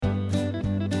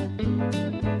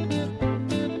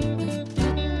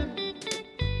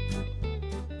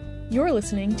You're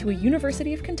listening to a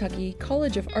University of Kentucky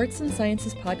College of Arts and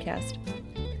Sciences podcast.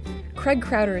 Craig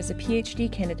Crowder is a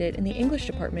PhD candidate in the English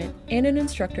department and an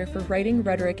instructor for writing,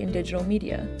 rhetoric, and digital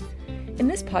media. In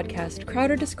this podcast,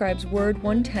 Crowder describes Word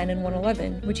 110 and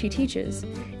 111, which he teaches,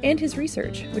 and his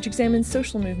research, which examines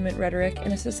social movement rhetoric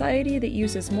in a society that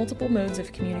uses multiple modes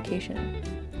of communication.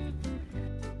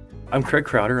 I'm Craig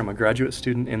Crowder. I'm a graduate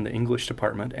student in the English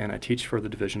department, and I teach for the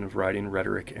Division of Writing,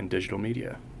 Rhetoric, and Digital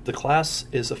Media. The class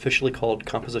is officially called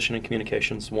Composition and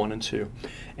Communications 1 and 2,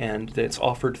 and it's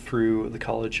offered through the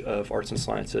College of Arts and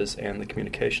Sciences and the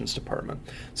Communications Department.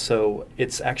 So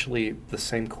it's actually the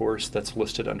same course that's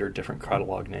listed under different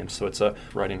catalog names. So it's a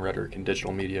Writing, Rhetoric, and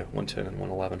Digital Media 110 and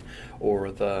 111,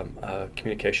 or the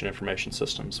Communication Information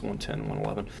Systems 110 and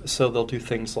 111. So they'll do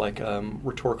things like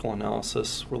rhetorical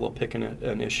analysis, where they'll pick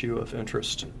an issue of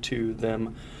interest to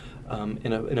them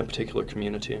in a particular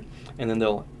community, and then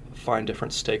they'll find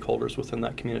different stakeholders within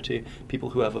that community, people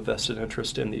who have a vested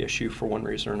interest in the issue for one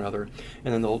reason or another,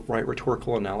 and then they'll write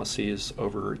rhetorical analyses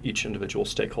over each individual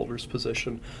stakeholder's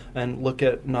position and look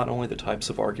at not only the types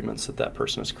of arguments that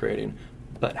person is creating,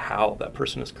 but how that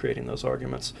person is creating those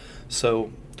arguments.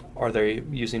 So are they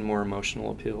using more emotional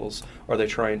appeals? Are they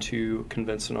trying to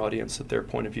convince an audience that their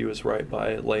point of view is right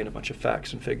by laying a bunch of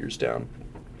facts and figures down?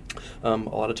 A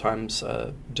lot of times,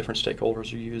 different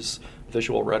stakeholders use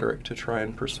visual rhetoric to try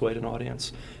and persuade an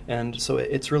audience. And so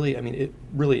it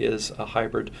really is a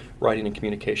hybrid writing and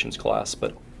communications class,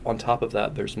 but on top of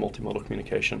that, there's multimodal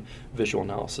communication, visual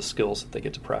analysis skills that they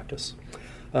get to practice.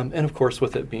 And of course,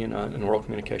 with it being an oral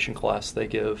communication class, they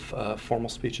give formal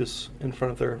speeches in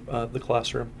front of the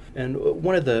classroom. And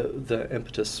one of the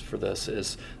impetus for this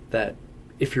is that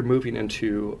if you're moving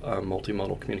into a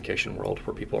multimodal communication world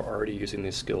where people are already using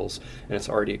these skills, and it's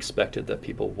already expected that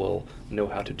people will know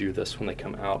how to do this when they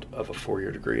come out of a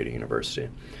 4-year degree at a university,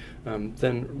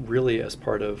 then really as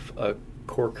part of a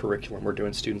core curriculum, we're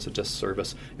doing students a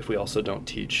disservice if we also don't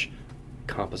teach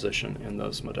composition in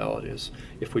those modalities.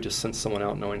 If we just send someone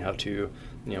out knowing how to,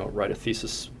 write a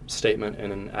thesis statement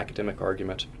in an academic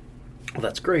argument, well,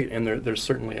 that's great, and there's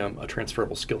certainly a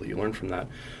transferable skill that you learn from that,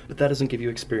 but that doesn't give you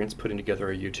experience putting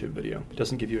together a YouTube video. It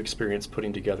doesn't give you experience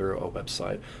putting together a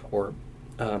website or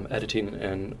editing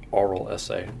an oral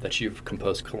essay that you've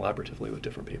composed collaboratively with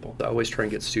different people. I always try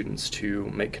and get students to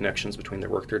make connections between their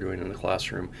work they're doing in the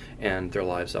classroom and their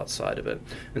lives outside of it.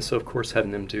 And so, of course,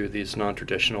 having them do these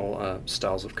non-traditional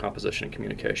styles of composition and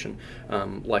communication,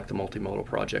 like the multimodal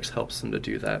projects, helps them to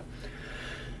do that.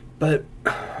 But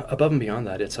above and beyond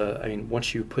that,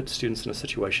 once you put students in a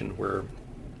situation where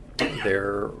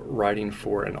they're writing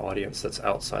for an audience that's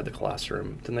outside the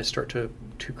classroom, then they start to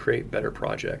create better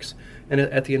projects. And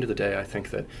at the end of the day, I think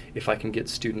that if I can get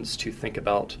students to think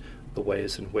about the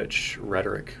ways in which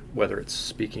rhetoric, whether it's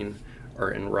speaking or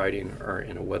in writing or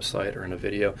in a website or in a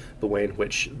video, the way in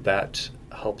which that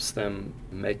helps them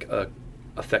make a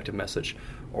effective message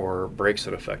or breaks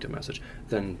an effective message,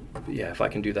 then if I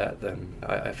can do that, then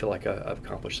I feel like I've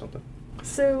accomplished something.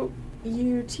 So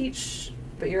you teach,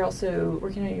 but you're also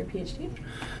working on your PhD?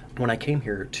 When I came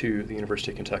here to the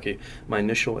University of Kentucky, my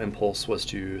initial impulse was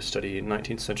to study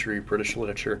 19th century British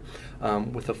literature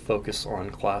with a focus on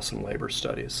class and labor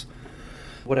studies.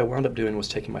 What I wound up doing was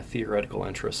taking my theoretical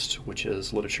interest, which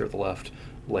is literature of the left,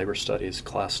 labor studies,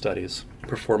 class studies,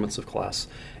 performance of class,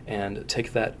 and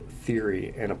take that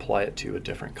theory and apply it to a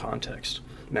different context.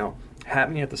 Now,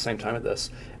 happening at the same time of this,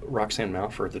 Roxanne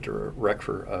Mountford, the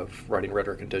director of Writing,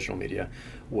 Rhetoric, and Digital Media,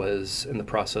 was in the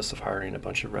process of hiring a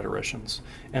bunch of rhetoricians.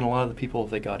 And a lot of the people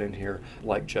they got in here,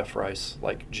 like Jeff Rice,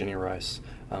 like Jenny Rice,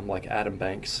 like Adam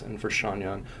Banks and Vershawn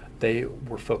Young, they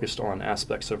were focused on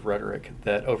aspects of rhetoric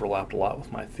that overlapped a lot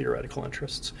with my theoretical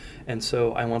interests. And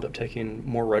so I wound up taking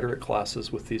more rhetoric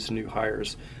classes with these new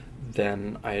hires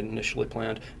than I had initially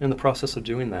planned. And in the process of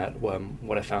doing that,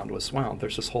 what I found was, wow,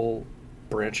 there's this whole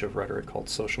branch of rhetoric called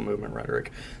social movement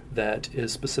rhetoric that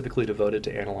is specifically devoted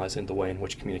to analyzing the way in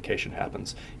which communication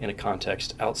happens in a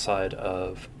context outside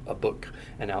of a book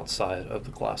and outside of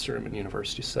the classroom and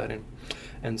university setting.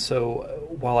 And so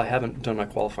while I haven't done my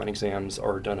qualifying exams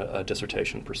or done a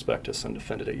dissertation prospectus and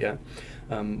defended it yet,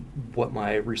 what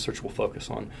my research will focus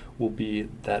on will be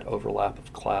that overlap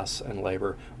of class and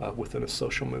labor within a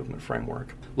social movement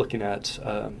framework, looking at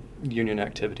union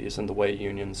activities and the way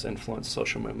unions influence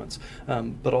social movements,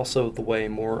 but also the way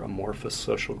more amorphous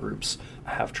social groups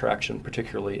have traction,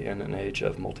 particularly in an age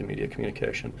of multimedia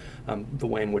communication, the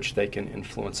way in which they can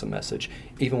influence a message,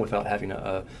 even without having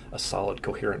a solid,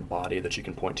 coherent body that you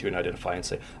can point to and identify and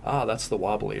say, that's the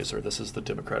Wobblies, or this is the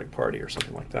Democratic Party, or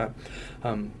something like that.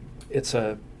 It's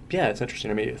a Yeah, it's interesting.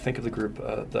 I mean, think of the group,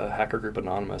 the hacker group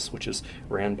Anonymous, which is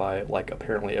ran by like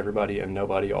apparently everybody and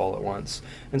nobody all at once.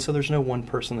 And so there's no one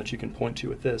person that you can point to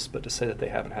with this, but to say that they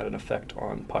haven't had an effect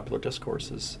on popular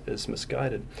discourse is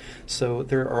misguided. So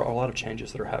there are a lot of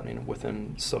changes that are happening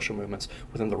within social movements,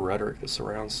 within the rhetoric that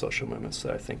surrounds social movements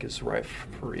that I think is rife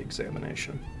for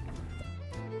re-examination.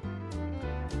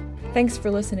 Thanks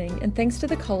for listening, and thanks to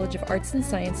the College of Arts and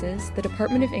Sciences, the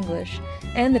Department of English,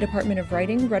 and the Department of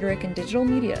Writing, Rhetoric, and Digital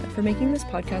Media for making this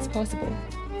podcast possible.